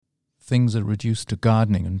things are reduced to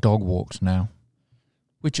gardening and dog walks now,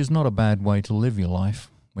 which is not a bad way to live your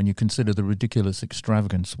life when you consider the ridiculous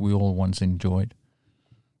extravagance we all once enjoyed.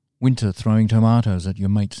 Winter throwing tomatoes at your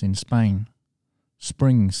mates in Spain,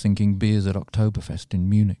 spring sinking beers at Oktoberfest in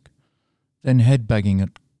Munich, then headbagging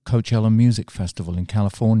at Coachella Music Festival in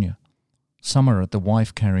California, summer at the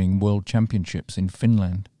wife-carrying World Championships in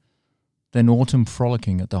Finland, then autumn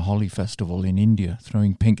frolicking at the Holi Festival in India,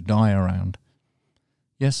 throwing pink dye around.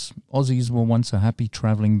 Yes, Aussies were once a happy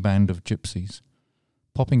travelling band of gypsies,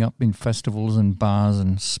 popping up in festivals and bars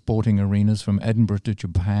and sporting arenas from Edinburgh to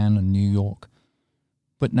Japan and New York.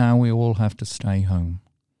 But now we all have to stay home.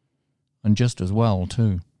 And just as well,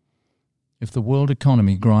 too. If the world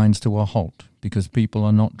economy grinds to a halt because people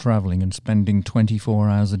are not travelling and spending 24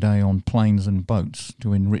 hours a day on planes and boats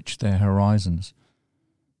to enrich their horizons,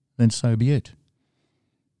 then so be it.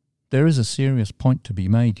 There is a serious point to be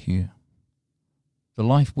made here. The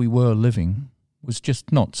life we were living was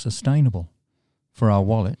just not sustainable for our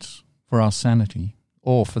wallets, for our sanity,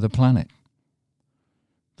 or for the planet.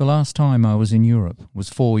 The last time I was in Europe was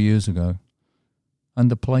 4 years ago, and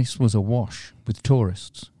the place was awash with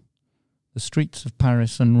tourists. The streets of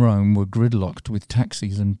Paris and Rome were gridlocked with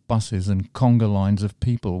taxis and buses and conga lines of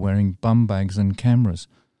people wearing bum bags and cameras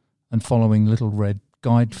and following little red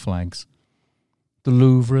guide flags. The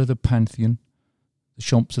Louvre, the Pantheon, the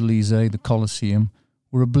Champs-Élysées, the Colosseum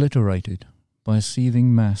were obliterated by a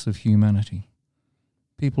seething mass of humanity.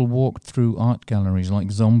 People walked through art galleries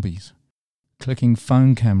like zombies, clicking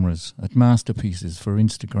phone cameras at masterpieces for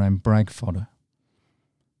Instagram brag fodder.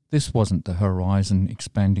 This wasn't the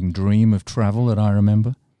horizon-expanding dream of travel that I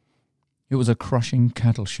remember. It was a crushing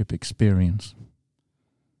cattle ship experience.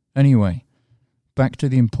 Anyway, back to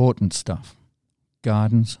the important stuff.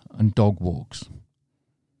 Gardens and dog walks.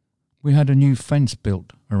 We had a new fence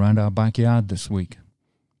built around our backyard this week.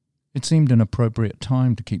 It seemed an appropriate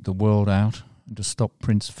time to keep the world out and to stop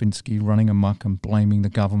Prince Finsky running amok and blaming the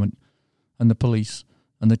government and the police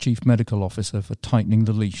and the chief medical officer for tightening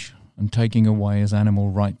the leash and taking away his animal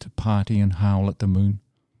right to party and howl at the moon.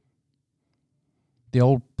 The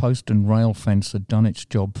old post and rail fence had done its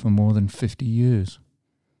job for more than 50 years.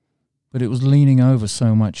 But it was leaning over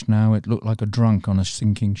so much now it looked like a drunk on a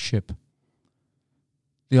sinking ship.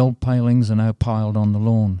 The old palings are now piled on the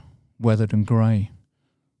lawn, weathered and grey,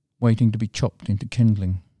 waiting to be chopped into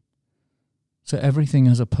kindling. So everything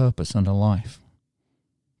has a purpose and a life,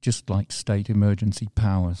 just like state emergency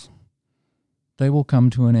powers. They will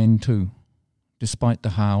come to an end too, despite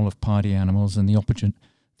the howl of party animals and the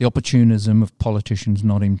opportunism of politicians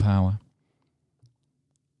not in power.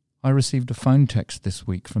 I received a phone text this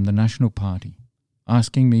week from the National Party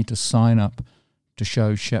asking me to sign up to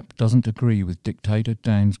show Shep doesn't agree with dictator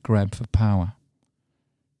Dan's grab for power.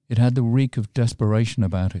 It had the reek of desperation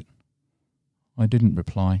about it. I didn't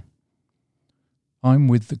reply. I'm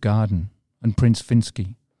with the garden and Prince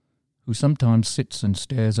Finsky, who sometimes sits and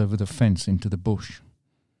stares over the fence into the bush,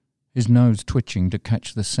 his nose twitching to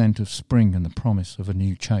catch the scent of spring and the promise of a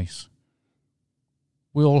new chase.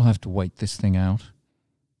 We all have to wait this thing out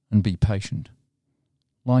and be patient.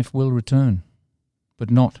 Life will return, but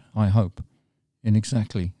not, I hope, in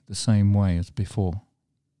exactly the same way as before.